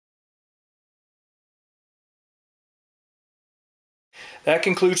That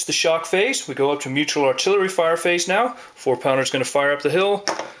concludes the shock phase. We go up to mutual artillery fire phase now. 4-pounder is going to fire up the hill.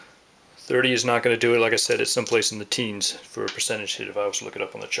 30 is not going to do it. Like I said, it's someplace in the teens for a percentage hit if I was to look it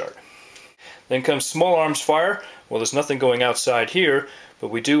up on the chart. Then comes small arms fire. Well, there's nothing going outside here, but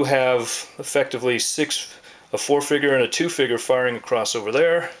we do have effectively a 4-figure and a 2-figure firing across over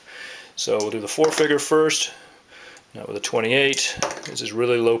there. So we'll do the 4-figure first. Now with a 28. This is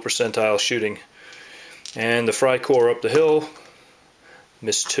really low percentile shooting. And the Freikorps up the hill.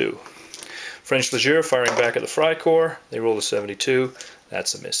 Missed 2. French Leger firing back at the Freikorps. They roll a 72.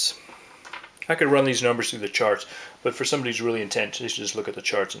 That's a miss. I could run these numbers through the charts, but for somebody who's really intent, they should just look at the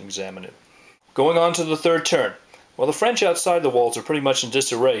charts and examine it. Going on to the third turn. Well, the French outside the walls are pretty much in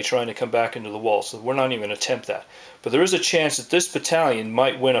disarray trying to come back into the walls, so we're not even going to attempt that. But there is a chance that this battalion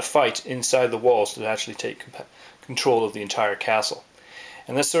might win a fight inside the walls to actually take control of the entire castle.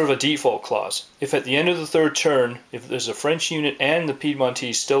 And that's sort of a default clause. If at the end of the third turn, if there's a French unit and the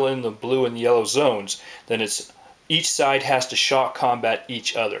Piedmontese still in the blue and yellow zones, then each side has to shock combat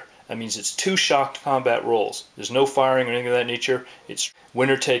each other. That means it's 2 shock combat rolls. There's no firing or anything of that nature. It's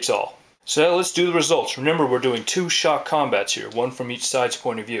winner takes all. So let's do the results. Remember, we're doing 2 shock combats here, one from each side's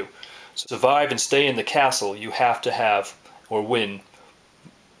point of view. So to survive and stay in the castle, you have to have or win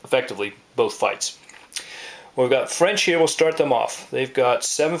effectively both fights. Well, we've got French here. We'll start them off. They've got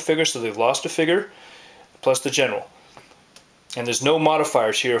 7 figures, so they've lost a figure, plus the general. And there's no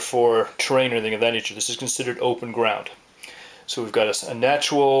modifiers here for terrain or anything of that nature. This is considered open ground. So we've got a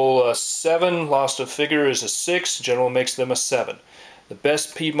natural 7, lost a figure is a 6, general makes them a 7. The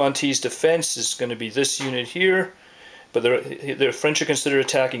best Piedmontese defense is going to be this unit here, but the French are considered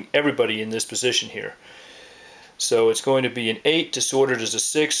attacking everybody in this position here. So it's going to be an 8, disordered is a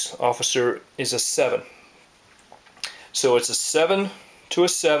 6, officer is a 7. So it's a 7 to a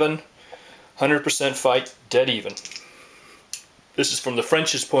 7, 100% fight, dead even. This is from the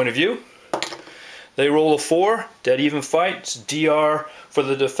French's point of view. They roll a 4, dead even fight, it's DR for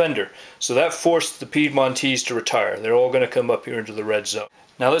the defender. So that forced the Piedmontese to retire. They're all going to come up here into the red zone.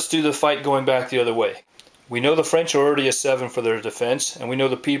 Now let's do the fight going back the other way. We know the French are already a 7 for their defense, and we know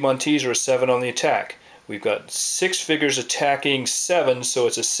the Piedmontese are a 7 on the attack. We've got 6 figures attacking 7, so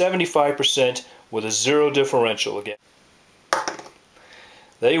it's a 75% with a 0 differential again.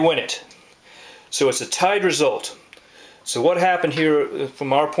 They win it. So it's a tied result. So what happened here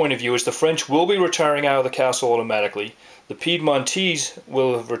from our point of view is the French will be retiring out of the castle automatically. The Piedmontese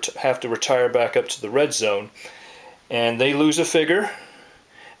will have to retire back up to the red zone, and they lose a figure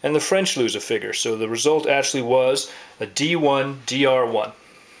and the French lose a figure. So the result actually was a D1 DR1.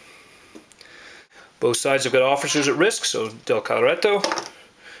 Both sides have got officers at risk, so Del Caloretto,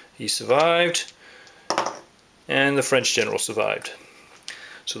 he survived, and the French general survived.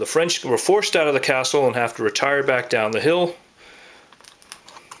 So the French were forced out of the castle and have to retire back down the hill.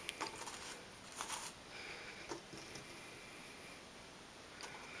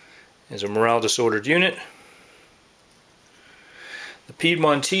 There's a morale disordered unit. The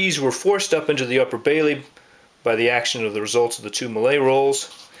Piedmontese were forced up into the upper bailey by the action of the results of the 2 melee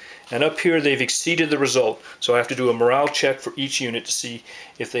rolls. And up here they've exceeded the result, so I have to do a morale check for each unit to see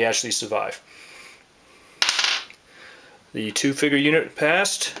if they actually survive. The 2-figure unit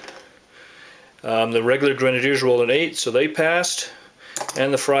passed. The regular grenadiers rolled an 8, so they passed.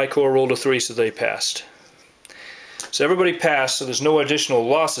 And the Freikorps rolled a 3, so they passed. So everybody passed, so there's no additional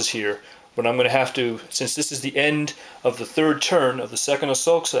losses here. But I'm going to have to, since this is the end of the 3rd turn of the 2nd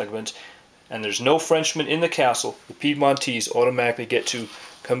assault segment, and there's no Frenchmen in the castle, the Piedmontese automatically get to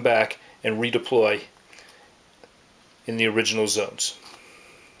come back and redeploy in the original zones.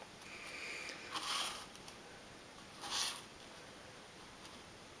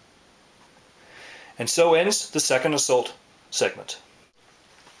 And so ends the 2nd assault segment.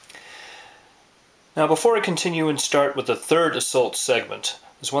 Now before I continue and start with the 3rd assault segment,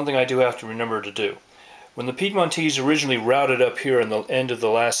 there's one thing I do have to remember to do. When the Piedmontese originally routed up here in the end of the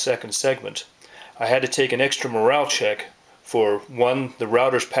last 2nd segment, I had to take an extra morale check for, 1, the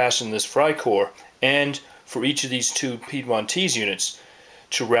routers passing this Freikorps, and for each of these 2 Piedmontese units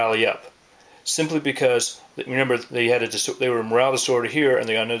to rally up. Simply because, remember, they were morale disorder here and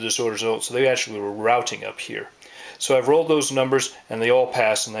they got another disorder result, so they actually were routing up here. So I've rolled those numbers and they all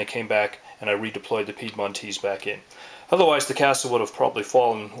passed, and they came back and I redeployed the Piedmontese back in. Otherwise the castle would have probably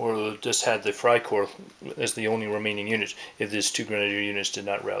fallen, or just had the Freikorps as the only remaining unit if these 2 grenadier units did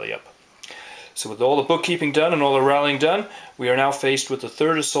not rally up. So with all the bookkeeping done and all the rallying done, we are now faced with the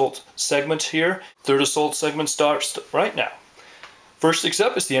 3rd assault segment here. 3rd assault segment starts right now. First things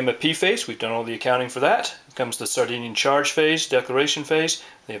up is the MFP phase. We've done all the accounting for that. Comes the Sardinian charge phase, declaration phase.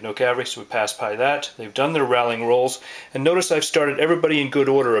 They have no cavalry, so we pass by that. They've done their rallying rolls. And notice I've started everybody in good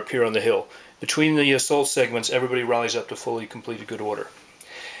order up here on the hill. Between the assault segments, everybody rallies up to fully completed good order.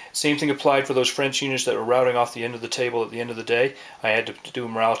 Same thing applied for those French units that were routing off the end of the table at the end of the day. I had to do a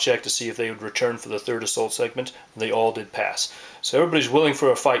morale check to see if they would return for the third assault segment. They all did pass. So everybody's willing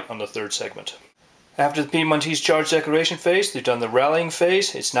for a fight on the third segment. After the Piedmontese charge declaration phase, they've done the rallying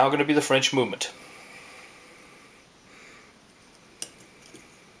phase. It's now going to be the French movement.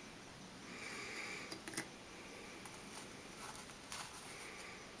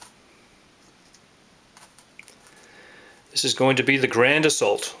 This is going to be the grand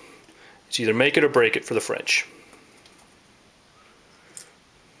assault. It's either make it or break it for the French.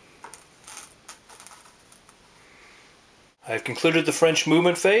 I've concluded the French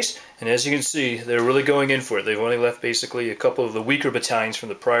movement phase, and as you can see, they're really going in for it. They've only left basically a couple of the weaker battalions from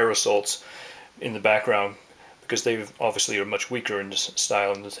the prior assaults in the background, because they obviously are much weaker in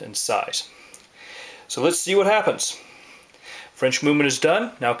style and size. So let's see what happens. French movement is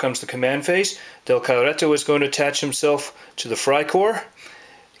done. Now comes the command phase. Del Caloretto is going to attach himself to the Freikorps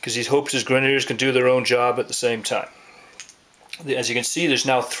because he hopes his grenadiers can do their own job at the same time. As you can see, there's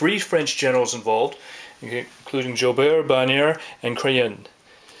now 3 French generals involved, including Jobert, Barnier, and Crayenne.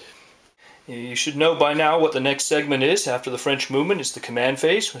 You should know by now what the next segment is after the French movement. It's the command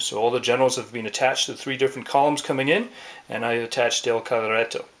phase. So all the generals have been attached to the 3 different columns coming in, and I attached Del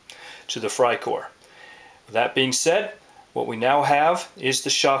Caloretto to the Freikorps. That being said, what we now have is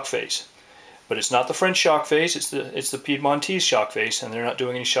the shock phase. But it's not the French shock phase, it's the Piedmontese shock phase, and they're not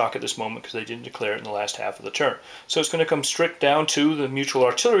doing any shock at this moment because they didn't declare it in the last half of the turn. So it's going to come strict down to the mutual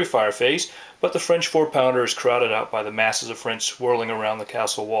artillery fire phase, but the French 4-pounder is crowded out by the masses of French swirling around the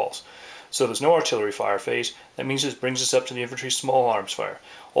castle walls. So there's no artillery fire phase. That means it brings us up to the infantry small arms fire.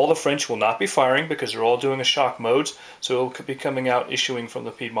 All the French will not be firing because they're all doing a shock modes, so it'll be coming out issuing from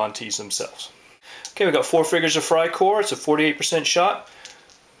the Piedmontese themselves. Okay, we've got 4 figures of Freikorps. It's a 48% shot.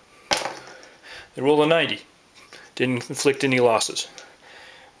 They roll a 90. Didn't inflict any losses.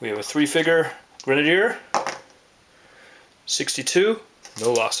 We have a 3-figure Grenadier. 62.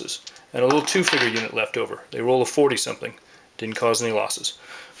 No losses. And a little 2-figure unit left over. They roll a 40-something. Didn't cause any losses.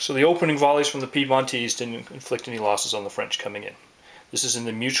 So the opening volleys from the Piedmontese didn't inflict any losses on the French coming in. This is in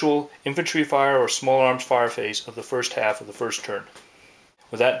the mutual infantry fire or small arms fire phase of the first half of the first turn.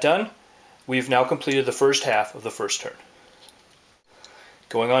 With that done, we've now completed the first half of the first turn.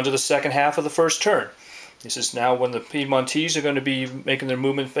 Going on to the second half of the first turn. This is now when the Piedmontese are going to be making their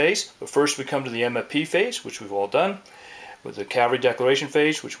movement phase. But first we come to the MFP phase, which we've all done. With the cavalry declaration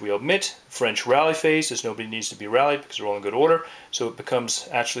phase, which we omit. French rally phase, as nobody needs to be rallied because they're all in good order. So it becomes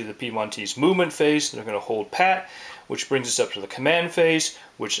actually the Piedmontese movement phase. They're going to hold pat, which brings us up to the command phase,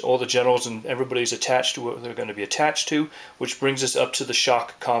 which all the generals and everybody's attached to what they're going to be attached to, which brings us up to the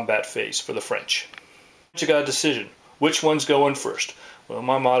shock combat phase for the French. You got a decision. Which one's going first? Well,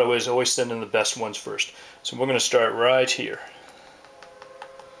 my motto is always send in the best ones first. So we're going to start right here.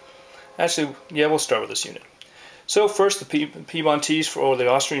 Actually, yeah, we'll start with this unit. So first, the Piedmontese or the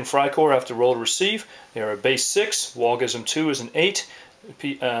Austrian Freikorps have to roll to receive. They are a base 6. Wall gives them 2 as an 8.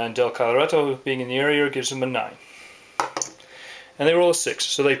 And Del Caloretto, being in the area, gives them a 9. And they roll a 6,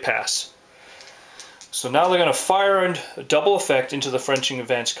 so they pass. So now they're going to fire and a double effect into the French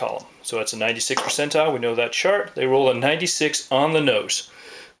advance column. So that's a 96 percentile. We know that chart. They roll a 96 on the nose.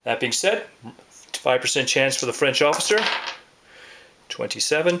 That being said, 5% chance for the French officer.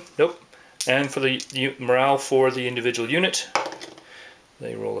 27. Nope. And for the morale for the individual unit,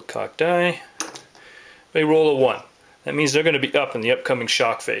 they roll a cocked die. They roll a 1. That means they're going to be up in the upcoming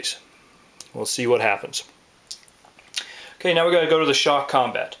shock phase. We'll see what happens. Okay, now we've got to go to the shock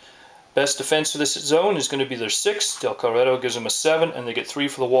combat. Best defense for this zone is going to be their 6. Del Caloretto gives them a 7, and they get 3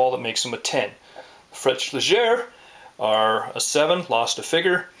 for the wall. That makes them a 10. The French Leger are a 7, lost a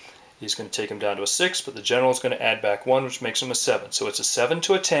figure. He's going to take him down to a 6, but the general is going to add back 1, which makes him a 7. So it's a 7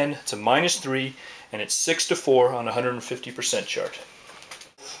 to a 10, it's a -3, and it's 6 to 4 on a 150% chart.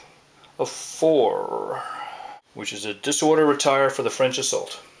 A 4, which is a disorder retire for the French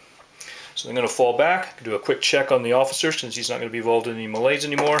assault. So they're going to fall back, do a quick check on the officer since he's not going to be involved in any melees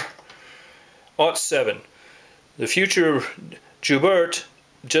anymore. Ought 7. The future Joubert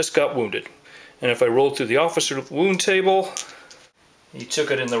just got wounded. And if I roll through the officer wound table, he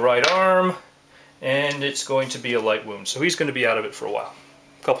took it in the right arm, and it's going to be a light wound. So he's going to be out of it for a while.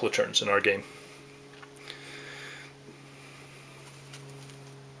 A couple of turns in our game.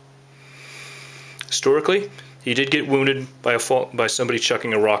 Historically, he did get wounded by somebody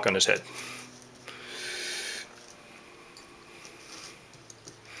chucking a rock on his head.